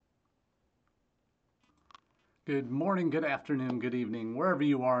Good morning, good afternoon, good evening, wherever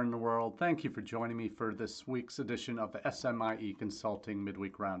you are in the world. Thank you for joining me for this week's edition of the SMIE Consulting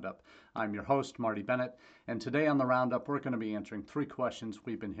Midweek Roundup. I'm your host, Marty Bennett, and today on the Roundup, we're going to be answering three questions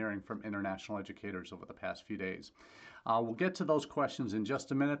we've been hearing from international educators over the past few days. We'll get to those questions in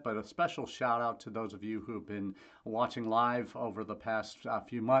just a minute, but a special shout out to those of you who have been watching live over the past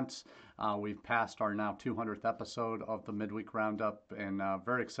few months. We've passed our now 200th episode of the Midweek Roundup, and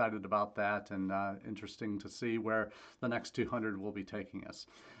very excited about that, and interesting to see where the next 200 will be taking us.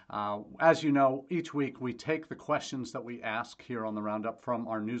 As you know, each week we take the questions that we ask here on the Roundup from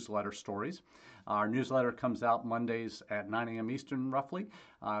our newsletter stories. Our newsletter comes out Mondays at 9 a.m. Eastern, roughly.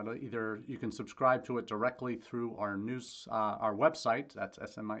 Either you can subscribe to it directly through our website. That's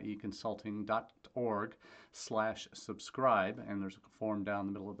smieconsulting.org/subscribe, and there's a form down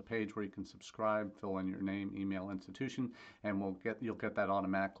the middle of the page where you can subscribe, fill in your name, email, institution, and you'll get that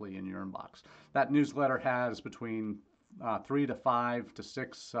automatically in your inbox. That newsletter has between 3 to 5 to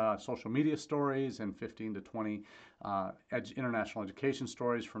 6 social media stories and 15 to 20 international education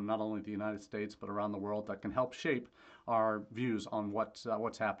stories from not only the United States but around the world that can help shape our views on what's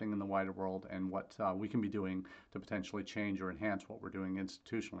happening in the wider world and what we can be doing to potentially change or enhance what we're doing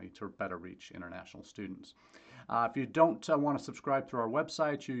institutionally to better reach international students. If you don't want to subscribe through our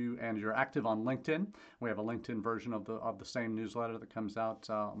website and you're active on LinkedIn, we have a LinkedIn version of the same newsletter that comes out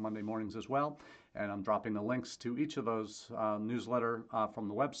Monday mornings as well. And I'm dropping the links to each of those newsletter from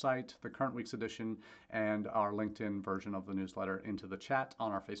the website, the current week's edition, and our LinkedIn version of the newsletter into the chat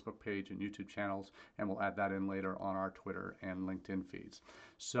on our Facebook page and YouTube channels, and we'll add that in later on our Twitter and LinkedIn feeds.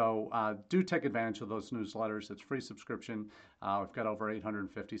 So do take advantage of those newsletters. It's free subscription. We've got over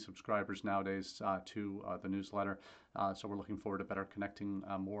 850 subscribers nowadays to the newsletter, so we're looking forward to better connecting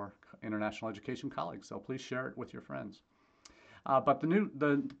more international education colleagues. So please share it with your friends. But the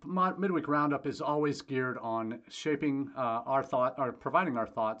Midweek Roundup is always geared on shaping providing our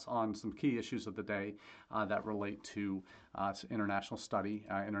thoughts on some key issues of the day that relate to international study,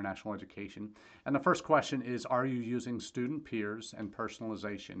 international education. And the first question is, are you using student peers and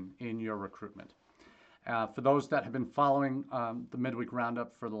personalization in your recruitment? For those that have been following the Midweek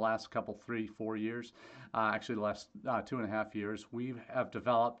Roundup for the last couple, 3-4 years, actually the last 2.5 years, we have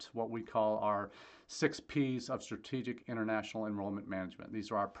developed what we call our 6 Ps of Strategic International Enrollment Management.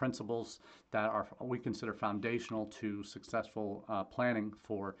 These are our principles that we consider foundational to successful planning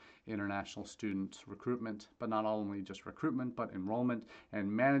for international student recruitment, but not only just recruitment, but enrollment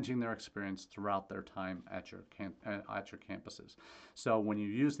and managing their experience throughout their time at your campuses. So when you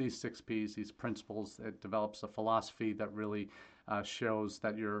use these 6 Ps, these principles, it develops a philosophy that really shows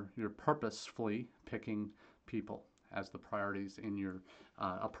that you're purposefully picking people as the priorities in your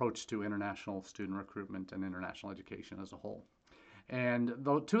approach to international student recruitment and international education as a whole. And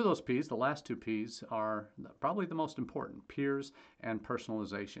two of those Ps, the last 2 Ps, are probably the most important: peers and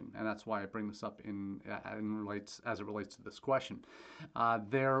personalization. And that's why I bring this up as it relates to this question.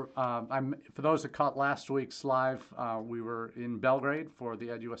 For those that caught last week's live, we were in Belgrade for the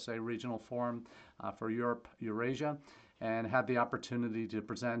EdUSA Regional Forum for Europe, Eurasia, and had the opportunity to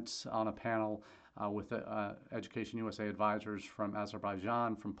present on a panel with Education USA advisors from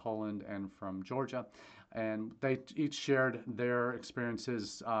Azerbaijan, from Poland, and from Georgia. And they each shared their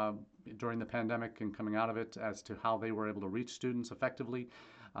experiences during the pandemic and coming out of it as to how they were able to reach students effectively.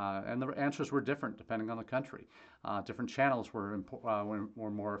 And the answers were different depending on the country. Different channels were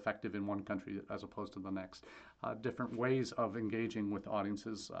more effective in one country as opposed to the next. Different ways of engaging with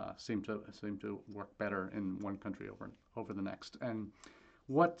audiences seem to work better in one country over the next. And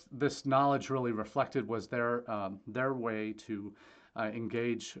what this knowledge really reflected was their way to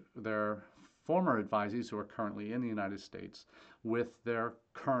engage their former advisees who are currently in the United States with their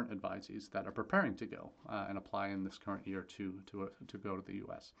current advisees that are preparing to go and apply in this current year to go to the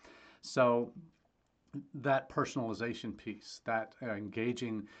U.S. So that personalization piece, that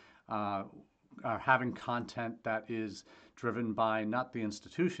engaging, having content that is driven by not the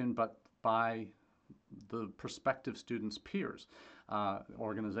institution but by the prospective students' peers,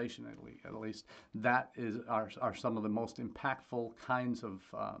 organization at least, that are some of the most impactful kinds of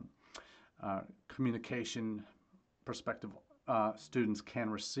communication prospective students can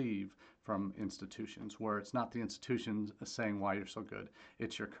receive from institutions, where it's not the institutions saying why you're so good,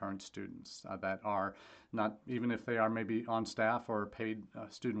 it's your current students that are not, even if they are maybe on staff or paid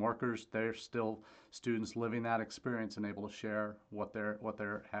student workers, they're still students living that experience and able to share what they're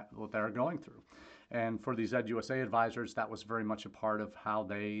going through. And for these EdUSA advisors, that was very much a part of how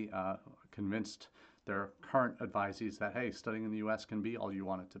they convinced their current advisees that, hey, studying in the U.S. can be all you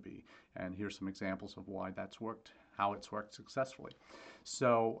want it to be. And here's some examples of why that's worked, how it's worked successfully.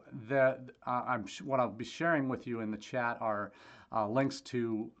 So what I'll be sharing with you in the chat are links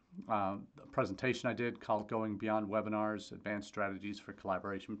to a presentation I did called Going Beyond Webinars, Advanced Strategies for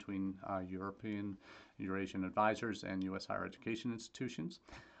Collaboration Between Eurasian Advisors and U.S. Higher Education Institutions.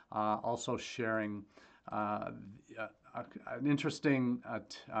 Also sharing an interesting,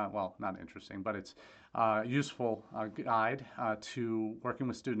 well, not interesting, but it's useful guide to working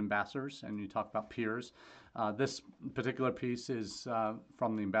with student ambassadors, and you talk about peers. This particular piece is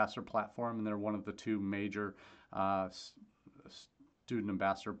from the Ambassador Platform, and they're one of the two major student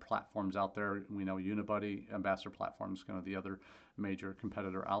ambassador platforms out there. We know Unibuddy Ambassador Platform is kind of the other major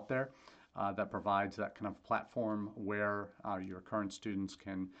competitor out there that provides that kind of platform where your current students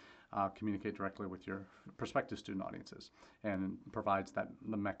can communicate directly with your prospective student audiences, and provides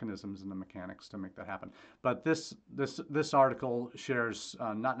the mechanisms and the mechanics to make that happen. But this article shares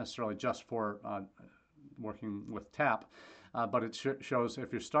not necessarily just for working with TAP, but it shows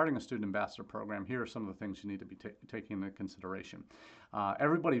if you're starting a student ambassador program, here are some of the things you need to be taking into consideration.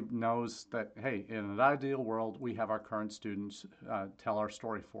 Everybody knows that, hey, in an ideal world, we have our current students tell our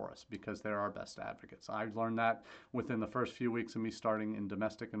story for us because they're our best advocates. I learned that within the first few weeks of me starting in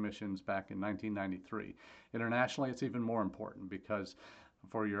domestic admissions back in 1993. Internationally, it's even more important because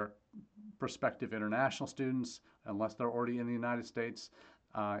for your prospective international students, unless they're already in the United States,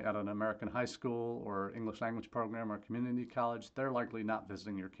 at an American high school or English language program or community college, they're likely not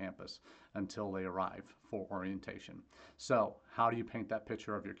visiting your campus until they arrive for orientation. So how do you paint that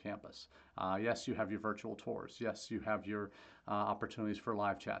picture of your campus? Yes, you have your virtual tours. Yes, you have your opportunities for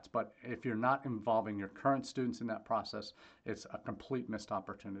live chats. But if you're not involving your current students in that process, it's a complete missed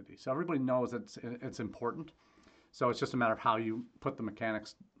opportunity. So everybody knows it's important. So it's just a matter of how you put the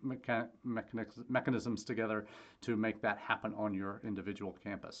mechanisms together to make that happen on your individual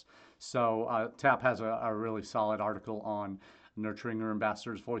campus. So TAP has a really solid article on nurturing your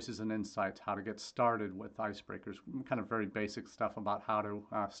ambassadors' voices and insights, how to get started with icebreakers, kind of very basic stuff about how to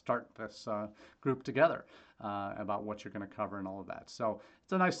start this group together, about what you're going to cover and all of that. So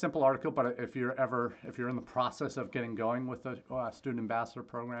it's a nice, simple article, but if you're in the process of getting going with a student ambassador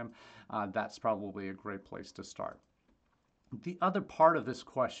program, that's probably a great place to start. The other part of this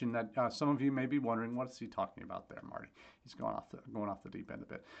question that some of you may be wondering, what is he talking about there, Marty? He's going off the deep end a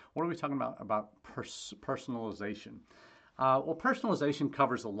bit. What are we talking about personalization? Well, personalization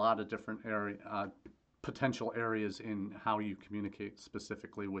covers a lot of different potential areas in how you communicate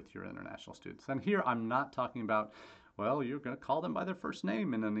specifically with your international students. And here I'm not talking about, well, you're going to call them by their first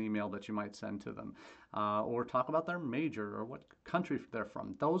name in an email that you might send to them, or talk about their major or what country they're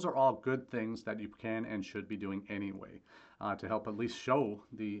from. Those are all good things that you can and should be doing anyway, to help at least show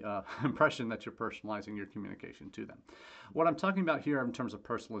the impression that you're personalizing your communication to them. What I'm talking about here in terms of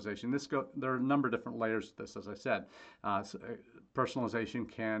personalization, there are a number of different layers to this, as I said.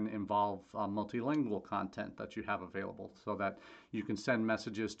 Personalization can involve multilingual content that you have available so that you can send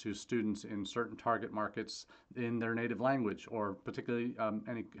messages to students in certain target markets in their native language, or particularly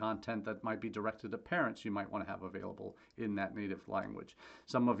any content that might be directed at parents you might want to have available in that native language.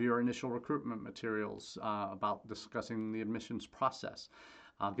 Some of your initial recruitment materials about discussing the admissions process.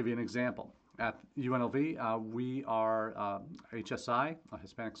 I'll give you an example. At UNLV, we are HSI, a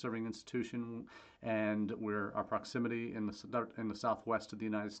Hispanic Serving Institution, and our proximity in the southwest of the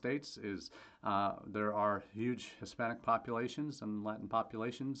United States is there are huge Hispanic populations and Latin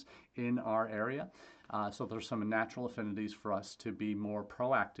populations in our area. So there's some natural affinities for us to be more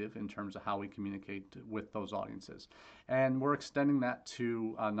proactive in terms of how we communicate with those audiences. And we're extending that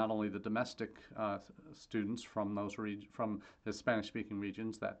to not only the domestic students from the Spanish-speaking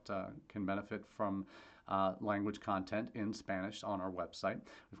regions that can benefit from language content in Spanish on our website.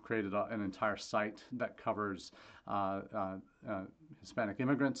 We've created an entire site that covers Hispanic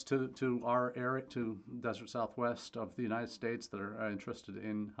immigrants to our area, to Desert Southwest of the United States that are interested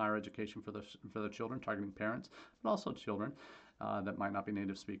in higher education for their children, targeting parents, but also children that might not be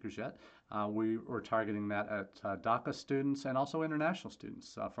native speakers yet. We were targeting that at DACA students and also international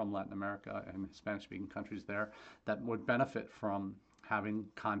students from Latin America and Spanish-speaking countries there that would benefit from having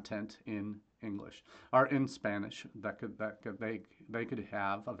content in English or in Spanish that they could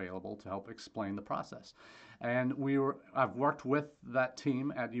have available to help explain the process. And I've worked with that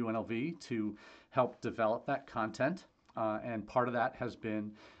team at UNLV to help develop that content, and part of that has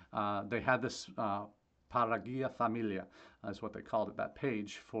been they had this Para Guia Familia, is what they called it, that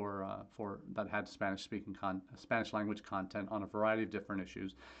page for that had Spanish language content on a variety of different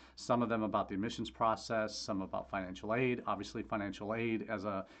issues. Some of them about the admissions process, some about financial aid. Obviously, financial aid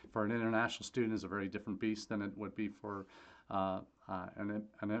for an international student is a very different beast than it would be for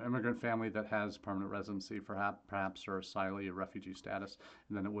an immigrant family that has permanent residency, perhaps, or asylee or refugee status,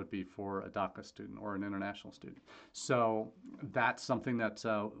 and then it would be for a DACA student or an international student. So that's something that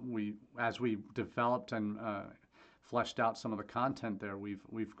as we developed and fleshed out some of the content there,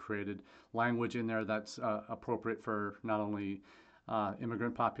 we've created language in there that's appropriate for not only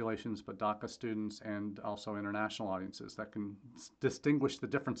immigrant populations, but DACA students and also international audiences that can distinguish the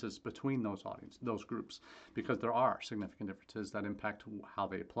differences between those groups, because there are significant differences that impact how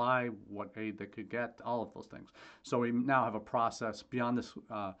they apply, what aid they could get, all of those things. So we now have a process beyond this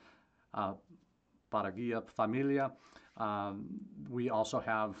Para Guia Familia. We also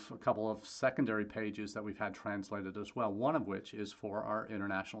have a couple of secondary pages that we've had translated as well, one of which is for our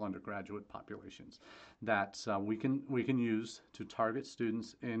international undergraduate populations that we can use to target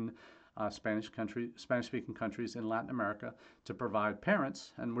students in Spanish-speaking countries in Latin America, to provide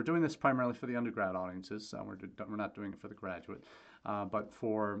parents, and we're doing this primarily for the undergrad audiences, we're not doing it for the graduate, but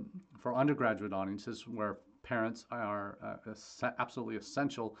for undergraduate audiences where parents are absolutely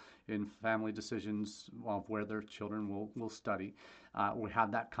essential in family decisions of where their children will study. We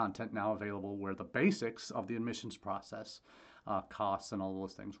have that content now available where the basics of the admissions process, costs and all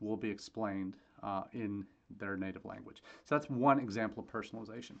those things will be explained in their native language. So that's one example of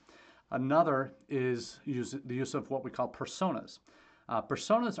personalization. Another is the use of what we call personas.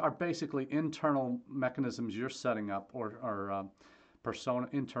 Personas are basically internal mechanisms you're setting up, or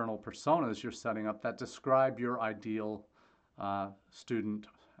internal personas you're setting up that describe your ideal student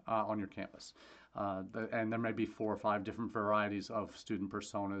on your campus. And there may be 4 or 5 different varieties of student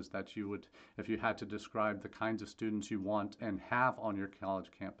personas that you would, if you had to describe the kinds of students you want and have on your college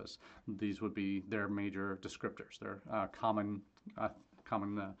campus, these would be their major descriptors, their common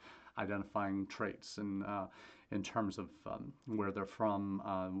identifying traits, and in terms of where they're from,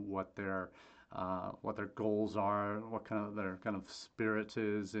 what their goals are, what their kind of spirit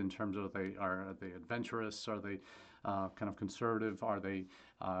is in terms of are they adventurous, are they kind of conservative, are they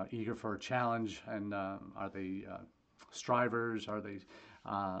eager for a challenge, and are they strivers, are they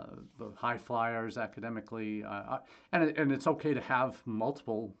the high flyers academically, and it's okay to have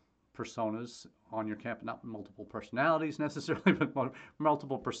multiple personas on your campus, not multiple personalities necessarily, but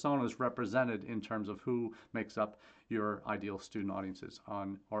multiple personas represented in terms of who makes up your ideal student audiences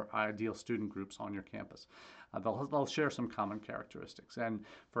or ideal student groups on your campus. They'll share some common characteristics. And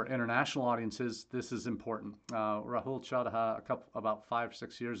for international audiences, this is important. Rahul Chadha, about 5 or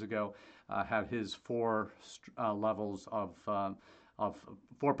 6 years ago, had his 4 levels of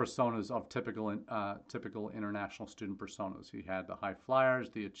 4 personas of typical international student personas. He had the high flyers,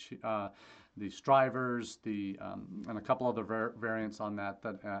 the strivers, and a couple other variants on that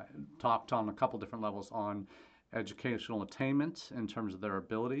talked on a couple different levels on educational attainment in terms of their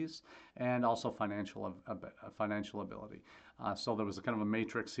abilities, and also financial ability. So there was a kind of a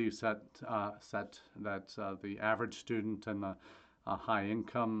matrix he set that the average student and the high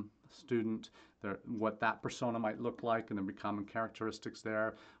income student, what that persona might look like, and there'd be common characteristics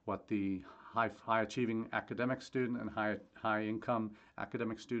there, what the high achieving academic student and high income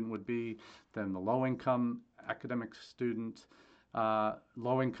academic student would be, then the low income academic student,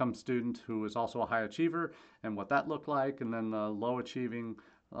 low income student who is also a high achiever, and what that looked like, and then the low achieving,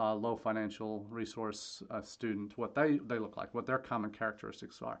 low financial resource student, what they look like, what their common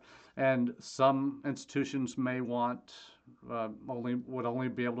characteristics are. And some institutions may want would only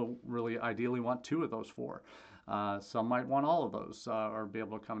be able to really ideally want 2 of those 4. Some might want all of those, or be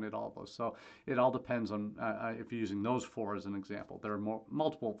able to accommodate all of those. So it all depends on if you're using those 4 as an example. There are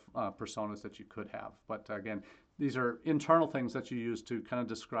multiple personas that you could have, but again, these are internal things that you use to kind of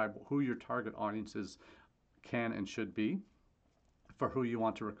describe who your target audiences can and should be for who you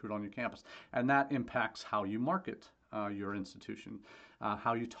want to recruit on your campus. And that impacts how you market your institution,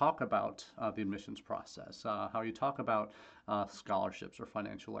 how you talk about the admissions process, how you talk about scholarships or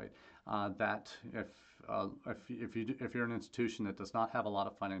financial aid. That if you're an institution that does not have a lot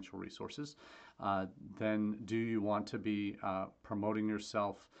of financial resources, then do you want to be promoting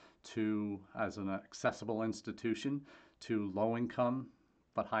yourself as an accessible institution to low-income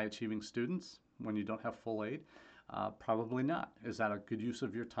but high-achieving students when you don't have full aid? Probably not. Is that a good use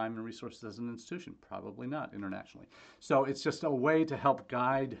of your time and resources as an institution? Probably not internationally. So it's just a way to help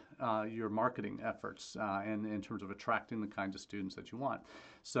guide your marketing efforts and in terms of attracting the kinds of students that you want,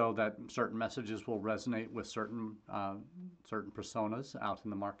 so that certain messages will resonate with certain personas out in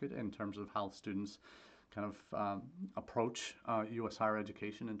the market in terms of how students kind of approach U.S. higher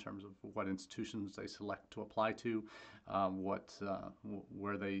education in terms of what institutions they select to apply to, what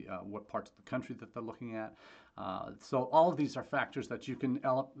parts of the country that they're looking at. So all of these are factors that you can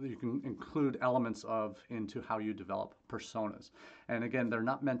include elements of into how you develop personas. And again, they're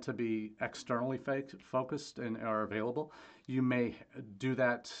not meant to be externally focused and are available. You may do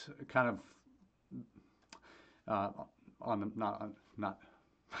that kind of not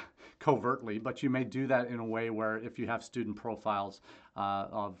covertly, but you may do that in a way where if you have student profiles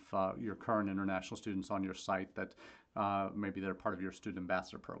of your current international students on your site that maybe they're part of your student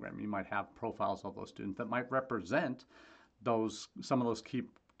ambassador program, you might have profiles of those students that might represent some of those key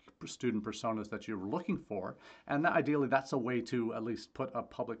student personas that you're looking for, and ideally that's a way to at least put a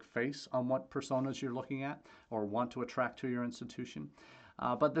public face on what personas you're looking at or want to attract to your institution.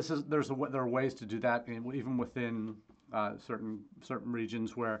 But there are ways to do that even within certain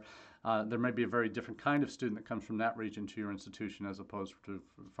regions where there may be a very different kind of student that comes from that region to your institution as opposed to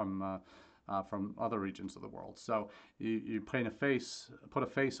from other regions of the world. So you put a face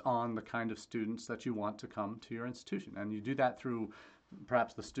on the kind of students that you want to come to your institution, and you do that through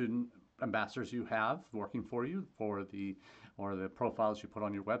perhaps the student ambassadors you have working for you, or the profiles you put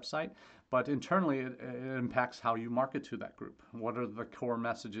on your website. But internally, it impacts how you market to that group. What are the core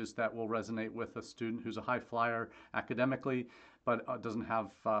messages that will resonate with a student who's a high flyer academically, but doesn't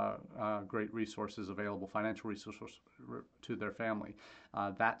have great resources available, financial resources to their family?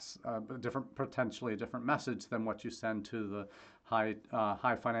 That's potentially a different message than what you send to the high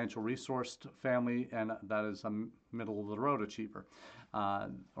financial resourced family, and that is a middle of the road achiever,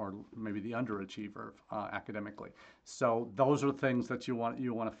 or maybe the underachiever academically. So those are things that you want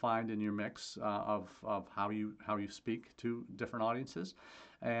to find in your mix of how you speak to different audiences.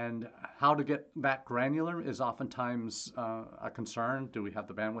 And how to get that granular is oftentimes a concern. Do we have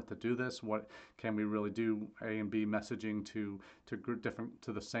the bandwidth to do this? What can we really do A and B messaging to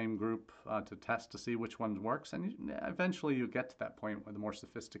the same group to test to see which one works? And eventually you get to that point where the more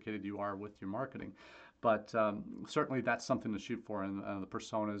sophisticated you are with your marketing. But certainly that's something to shoot for, and the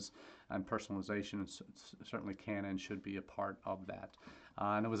personas and personalization certainly can and should be a part of that.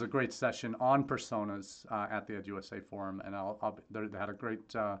 And it was a great session on personas at the EdUSA Forum, and they had a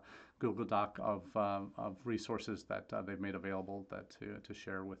great Google Doc of resources that they've made available to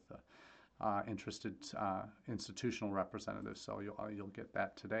share with interested institutional representatives. So you'll get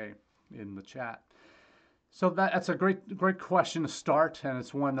that today in the chat. So that's a great question to start, and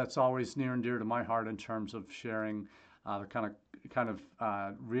it's one that's always near and dear to my heart in terms of sharing the kind of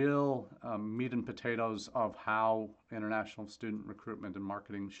real meat and potatoes of how international student recruitment and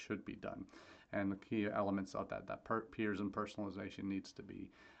marketing should be done, and the key elements of that peers and personalization needs to be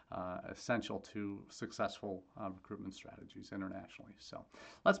essential to successful recruitment strategies internationally. So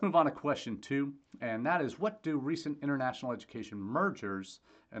let's move on to question 2, and that is, what do recent international education mergers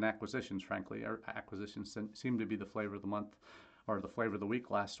and acquisitions, frankly, acquisitions seem to be the flavor of the month or the flavor of the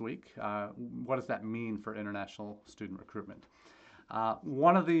week last week. What does that mean for international student recruitment?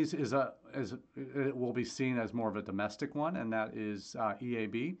 One of these it will be seen as more of a domestic one, and that is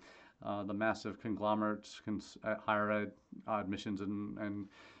EAB, the massive conglomerate higher ed admissions and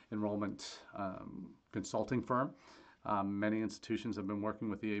enrollment consulting firm. Many institutions have been working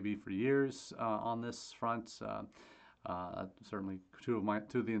with EAB for years on this front. Certainly two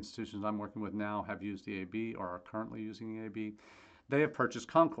of the institutions I'm working with now have used EAB or are currently using EAB. They have purchased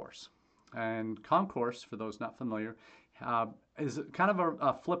Concourse. And Concourse, for those not familiar, is kind of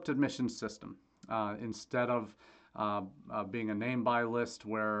a flipped admissions system. Instead of being a name-buy list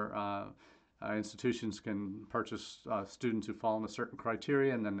where institutions can purchase students who fall in a certain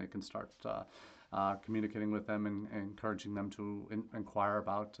criteria, and then they can start communicating with them and encouraging them to inquire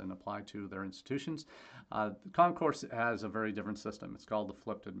about and apply to their institutions. Concourse has a very different system. It's called the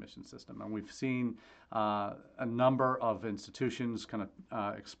flipped admission system, and we've seen a number of institutions kind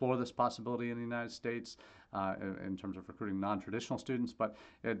of explore this possibility in the United States in terms of recruiting non-traditional students, but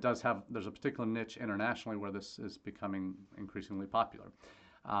there's a particular niche internationally where this is becoming increasingly popular.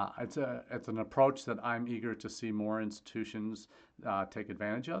 It's an approach that I'm eager to see more institutions take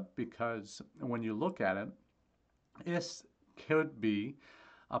advantage of, because when you look at it, this could be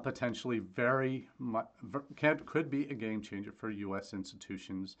a potentially could be a game changer for U.S.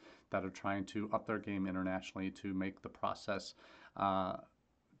 institutions that are trying to up their game internationally to make the process a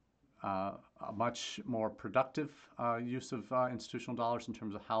much more productive use of institutional dollars in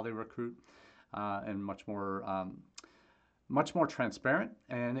terms of how they recruit, and much more transparent.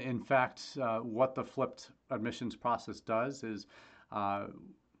 And in fact, what the flipped admissions process does is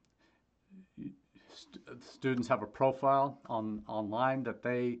students have a profile online that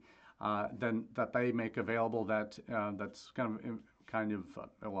they then that they make available that's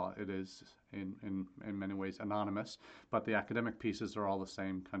well, it is in many ways anonymous, but the academic pieces are all the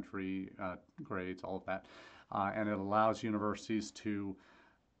same, country, grades, all of that, and it allows universities to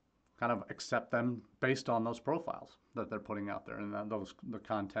kind of accept them based on those profiles that they're putting out there, and the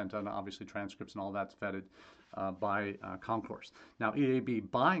content and obviously transcripts and all that's vetted by Concourse. Now,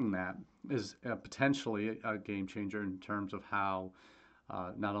 EAB buying that is potentially a game changer in terms of how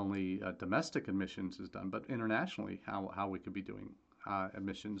not only domestic admissions is done, but internationally how we could be doing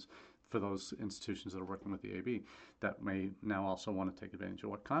admissions for those institutions that are working with the EAB that may now also want to take advantage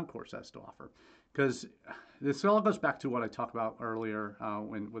of what Concourse has to offer. Because this all goes back to what I talked about earlier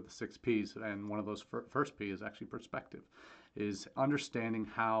with the 6 Ps, and one of those first P is actually perspective, is understanding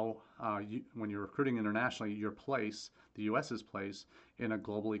how when you're recruiting internationally, your place, the US's place, in a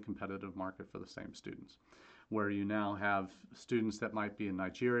globally competitive market for the same students, where you now have students that might be in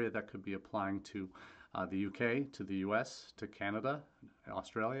Nigeria that could be applying to the UK, to the US, to Canada,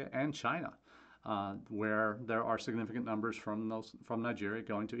 Australia, and China, where there are significant numbers from Nigeria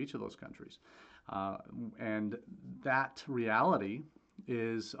going to each of those countries. And that reality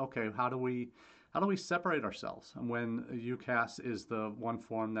is, okay, how do we separate ourselves when UCAS is the one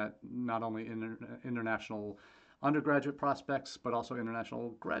form that not only international undergraduate prospects but also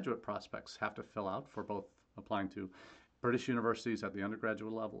international graduate prospects have to fill out for both applying to British universities at the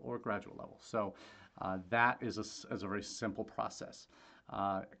undergraduate level or graduate level. So that is a very simple process.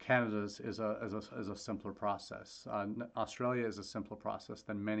 Canada's is a simpler process. Australia is a simpler process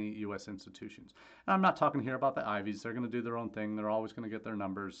than many U.S. institutions. And I'm not talking here about the Ivies. They're going to do their own thing. They're always going to get their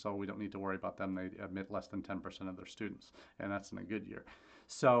numbers, so we don't need to worry about them. They admit less than 10% of their students, and that's in a good year.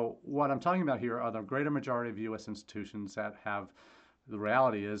 So what I'm talking about here are the greater majority of U.S. institutions that have, the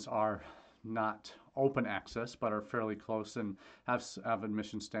reality is, are not open access, but are fairly close and have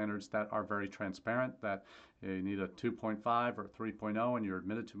admission standards that are very transparent, that you need a 2.5 or 3.0 and you're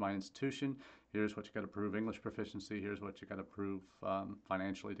admitted to my institution. Here's what you got to prove English proficiency. Here's what you got to prove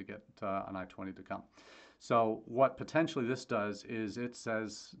financially to get an I-20 to come. So what potentially this does is it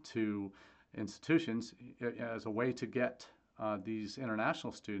says to institutions, as a way to get these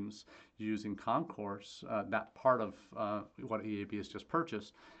international students using Concourse, that part of what EAB has just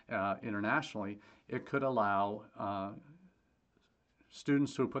purchased internationally, it could allow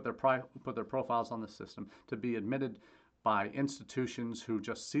students who put their profiles on the system to be admitted by institutions who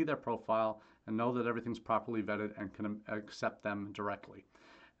just see their profile and know that everything's properly vetted and can accept them directly.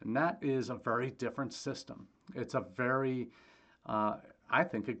 And that is a very different system. It's a very, I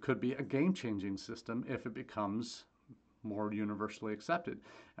think it could be a game-changing system if it becomes more universally accepted.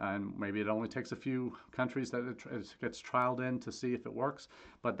 And maybe it only takes a few countries that it gets trialed in to see if it works,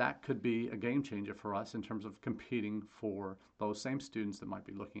 but that could be a game changer for us in terms of competing for those same students that might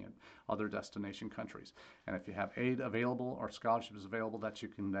be looking at other destination countries. And if you have aid available or scholarships available that you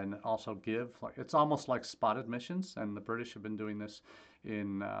can then also give, it's almost like spot admissions, and the British have been doing this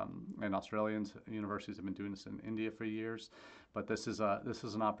and Australian universities have been doing this in India for years. But this is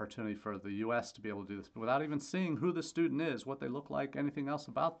an opportunity for the U.S. to be able to do this without even seeing who the student is, what they look like, anything else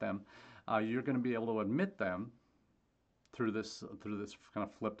about them. You're going to be able to admit them through this kind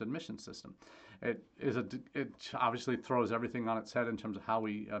of flipped admission system. It obviously throws everything on its head in terms of how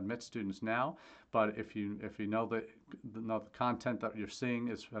we admit students now. But if you know the content that you're seeing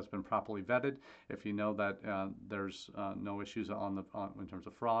has been properly vetted, if you know that there's no issues in terms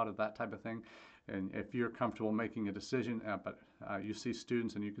of fraud or that type of thing, and if you're comfortable making a decision, but you see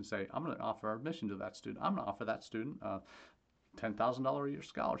students and you can say, I'm going to offer admission to that student. I'm going to offer that student $10,000 a year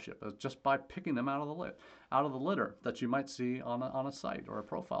scholarship just by picking them out of the litter that you might see on a site or a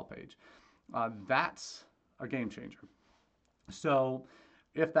profile page. That's a game changer. So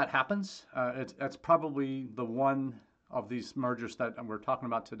if that happens, it's probably the one of these mergers that we're talking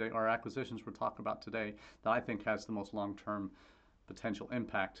about today, or acquisitions we're talking about today, that I think has the most long-term potential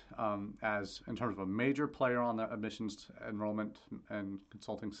impact as in terms of a major player on the admissions, enrollment, and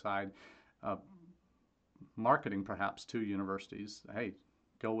consulting side, marketing perhaps to universities. Hey,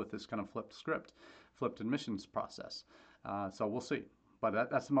 go with this kind of flipped admissions process. So we'll see. But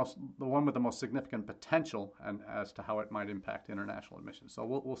that's the one with the most significant potential and as to how it might impact international admissions. So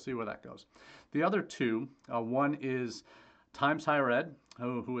we'll see where that goes. The other two, one is Times Higher Ed,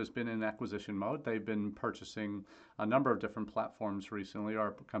 who has been in acquisition mode. They've been purchasing a number of different platforms recently,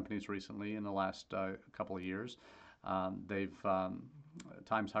 or companies recently in the last couple of years.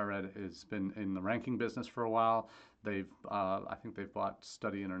 Times Higher Ed has been in the ranking business for a while. I think they've bought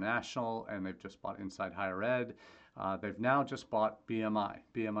Study International, and they've just bought Inside Higher Ed. They've now just bought BMI.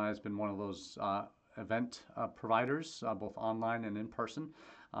 BMI has been one of those event providers, both online and in person,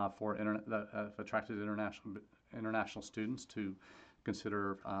 for that have attracted international students to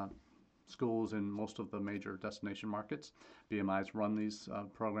consider schools in most of the major destination markets. BMI's run these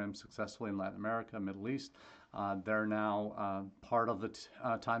programs successfully in Latin America, Middle East. They're now part of the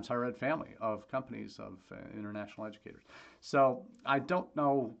Times Higher Ed family of companies, of international educators. So I don't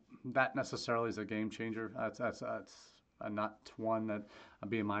know that necessarily is a game changer. That's not one that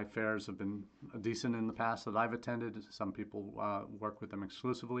BMI fairs have been decent in the past that I've attended. Some people work with them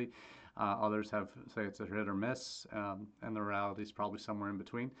exclusively. Others say it's a hit or miss, and the reality is probably somewhere in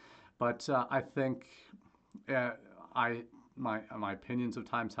between. But I think my opinions of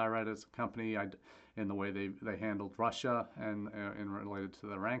Times Higher Ed as a company, in the way they handled Russia and in related to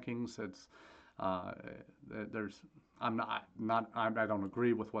the rankings, I don't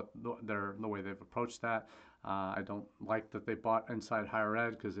agree with the way they've approached that. I don't like that they bought Inside Higher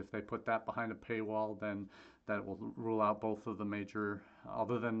Ed, because if they put that behind a paywall, then that will rule out both of the major,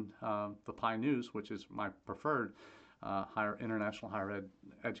 other than the Pi News, which is my preferred international higher ed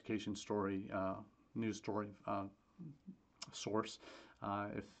education story, news story source.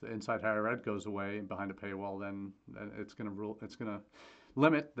 If Inside Higher Ed goes away behind a paywall, then it's going to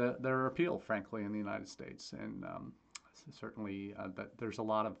limit their appeal, frankly, in the United States. And certainly that there's a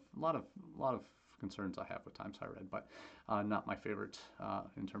lot of concerns I have with Times Higher Ed, but not my favorite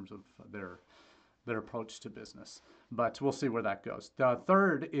in terms of their approach to business. But we'll see where that goes. The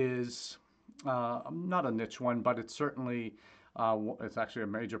third is not a niche one, but it's certainly it's actually a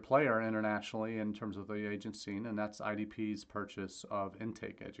major player internationally in terms of the agent scene, and that's IDP's purchase of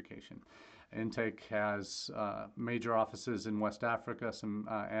Intake Education. Intake has major offices in West Africa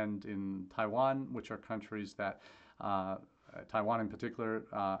and in Taiwan, which are countries that Taiwan in particular,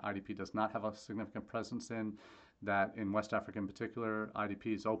 IDP does not have a significant presence in. That in West Africa in particular,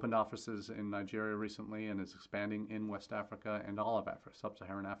 IDP has opened offices in Nigeria recently and is expanding in West Africa and all of Africa,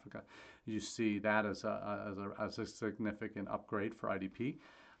 sub-Saharan Africa. You see that as a significant upgrade for IDP.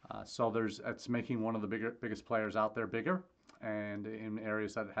 So it's making one of the biggest players out there bigger, and in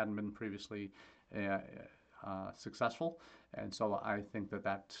areas that hadn't been previously successful. And so I think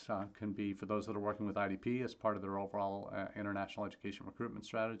that can be, for those that are working with IDP as part of their overall international education recruitment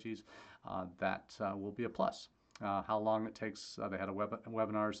strategies, that will be a plus. How long it takes, they had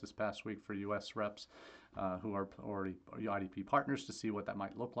webinars this past week for U.S. reps who are already IDP partners to see what that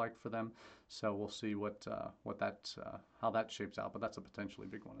might look like for them. So we'll see how that shapes out, but that's a potentially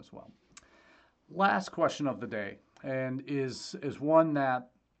big one as well. Last question of the day, and is one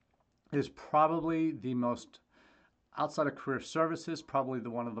that is probably the most, outside of career services, probably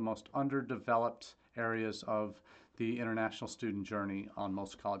one of the most underdeveloped areas of the international student journey on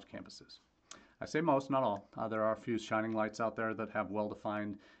most college campuses. I say most, not all. There are a few shining lights out there that have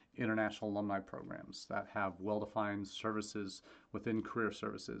well-defined international alumni programs, that have well-defined services within career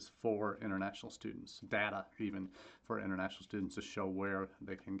services for international students, data even for international students to show where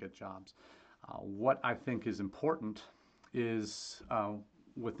they can get jobs. What I think is important is,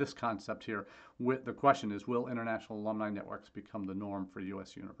 with this concept here, the question is, will international alumni networks become the norm for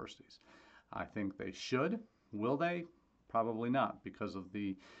U.S. universities? I think they should. Will they? Probably not, because of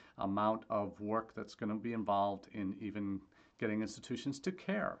the amount of work that's going to be involved in even getting institutions to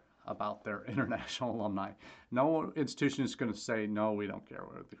care about their international alumni. No institution is going to say, no, we don't care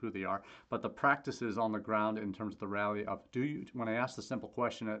who they are. But the practices on the ground in terms of the reality of, when I ask the simple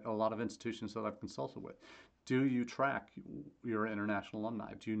question at a lot of institutions that I've consulted with, do you track your international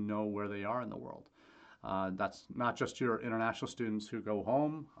alumni? Do you know where they are in the world? That's not just your international students who go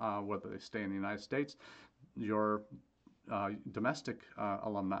home, whether they stay in the United States, your domestic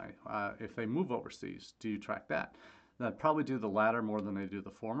alumni, if they move overseas, do you track that? They'd probably do the latter more than they do the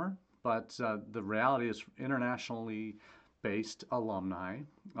former, but the reality is internationally based alumni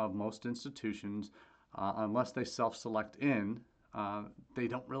of most institutions, unless they self-select in, they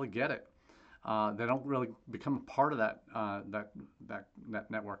don't really get it. They don't really become a part of that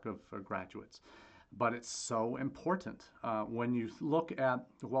network of graduates. But it's so important. When you look at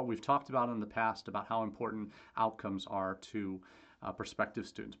what we've talked about in the past about how important outcomes are to prospective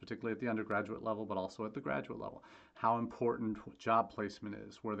students, particularly at the undergraduate level, but also at the graduate level, how important job placement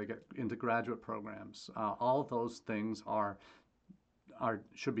is, where they get into graduate programs, all of those things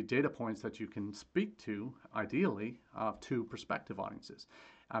should be data points that you can speak to, ideally, to prospective audiences.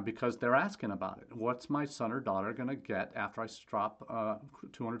 Because they're asking about it. What's my son or daughter going to get after I drop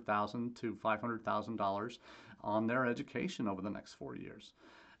 $200,000 to $500,000 on their education over the next 4 years?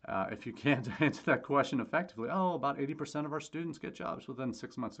 If you can't answer that question effectively, about 80% of our students get jobs within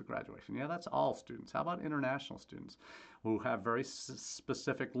 6 months of graduation. Yeah, that's all students. How about international students? who have very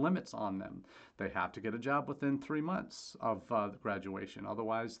specific limits on them. They have to get a job within 3 months of graduation,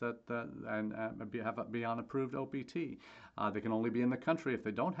 otherwise be on approved OPT. They can only be in the country if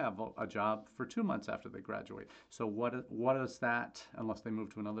they don't have a job for 2 months after they graduate. So what is that, unless they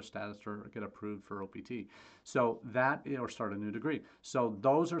move to another status or get approved for OPT? So that, or start a new degree. So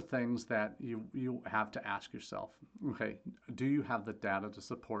those are things that you have to ask yourself. Okay, do you have the data to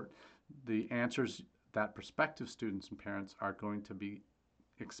support the answers that prospective students and parents are going to be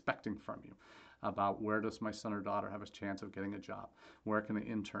expecting from you about where does my son or daughter have a chance of getting a job? Where can they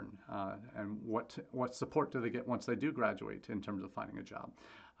intern? And what support do they get once they do graduate in terms of finding a job?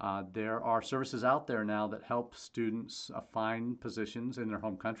 There are services out there now that help students find positions in their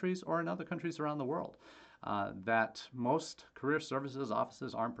home countries or in other countries around the world that most career services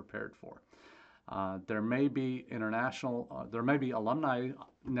offices aren't prepared for. There may be there may be alumni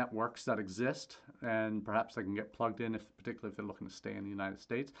networks that exist, and perhaps they can get plugged in, particularly if they're looking to stay in the United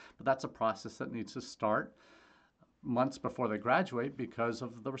States. But that's a process that needs to start months before they graduate because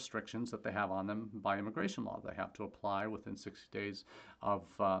of the restrictions that they have on them by immigration law. They have to apply within 60 days or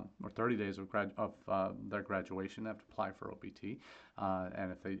 30 days of their graduation. They have to apply for OPT,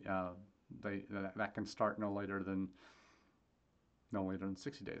 and if that can start no later than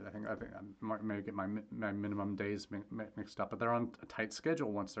 60 days. I think I may get my minimum days mixed up, but they're on a tight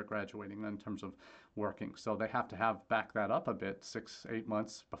schedule once they're graduating in terms of working. So they have to back that up a bit, 6-8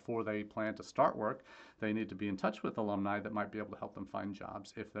 months before they plan to start work. They need to be in touch with alumni that might be able to help them find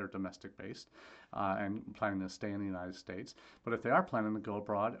jobs if they're domestic based and planning to stay in the United States. But if they are planning to go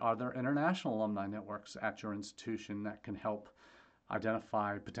abroad, are there international alumni networks at your institution that can help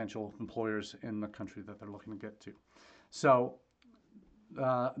identify potential employers in the country that they're looking to get to? So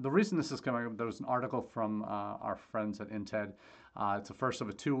the reason this is coming up, there was an article from our friends at INTED. It's the first of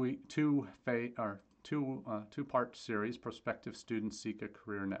a two-part series, Prospective Students Seek a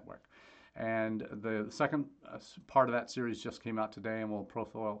Career Network. And the second part of that series just came out today, and we'll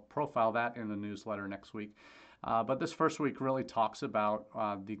profile that in the newsletter next week. But this first week really talks about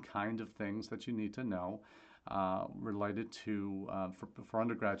the kind of things that you need to know related to, for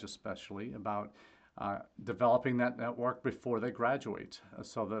undergraduates especially, about developing that network before they graduate,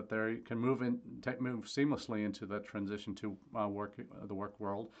 so that they can move seamlessly into the transition to the work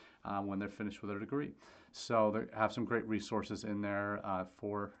world when they're finished with their degree. So they have some great resources in there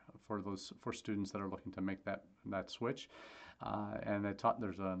for students that are looking to make that switch. And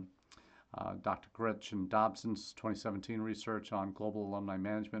there's Dr. Gretchen Dobson's 2017 research on global alumni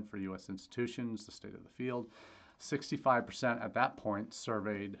management for U.S. institutions, the state of the field. 65% at that point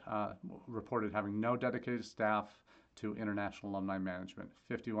surveyed reported having no dedicated staff to international alumni management.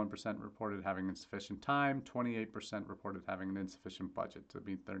 51% reported having insufficient time. 28% reported having an insufficient budget to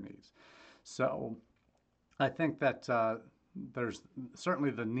meet their needs. So I think that there's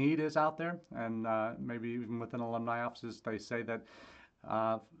certainly the need is out there, and maybe even within alumni offices, they say that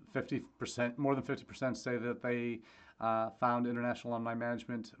 50%, more than 50% say that they found international alumni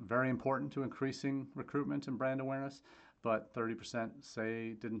management very important to increasing recruitment and brand awareness, but 30%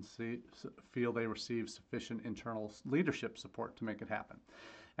 say didn't feel they received sufficient internal leadership support to make it happen.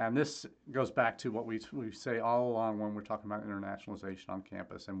 And this goes back to what we say all along when we're talking about internationalization on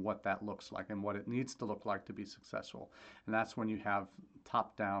campus and what that looks like and what it needs to look like to be successful. And that's when you have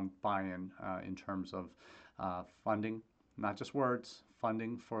top-down buy-in in terms of funding, not just words,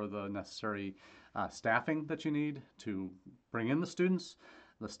 funding for the necessary staffing that you need to bring in the students,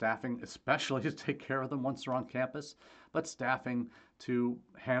 the staffing especially to take care of them once they're on campus, but staffing to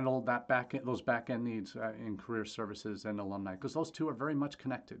handle those back-end needs in career services and alumni, because those two are very much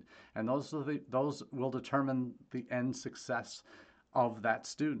connected, and those will determine the end success of that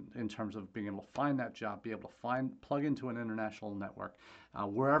student in terms of being able to find that job, be able to plug into an international network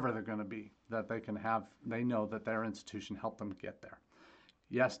wherever they're going to be, that they know that their institution helped them get there.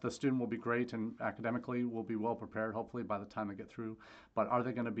 Yes, the student will be great and academically will be well prepared, hopefully, by the time they get through. But are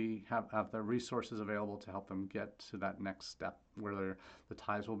they going to have the resources available to help them get to that next step where the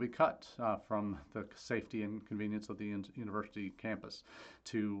ties will be cut from the safety and convenience of the university campus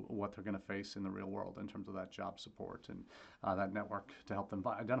to what they're going to face in the real world in terms of that job support and that network to help them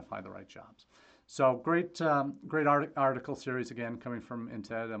identify the right jobs. So great article series again coming from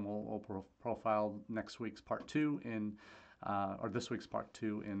INTED, and we'll profile next week's part 2 in or this week's part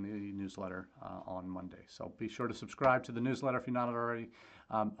 2 in the newsletter on Monday. So be sure to subscribe to the newsletter if you're not already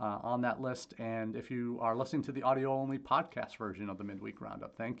on that list. And if you are listening to the audio-only podcast version of the Midweek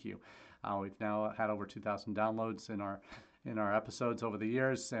Roundup, thank you. We've now had over 2,000 downloads in our episodes over the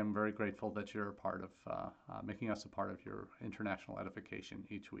years, and I'm very grateful that you're a part of making us a part of your international edification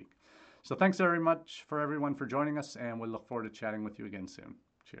each week. So thanks very much for everyone for joining us, and we look forward to chatting with you again soon.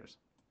 Cheers.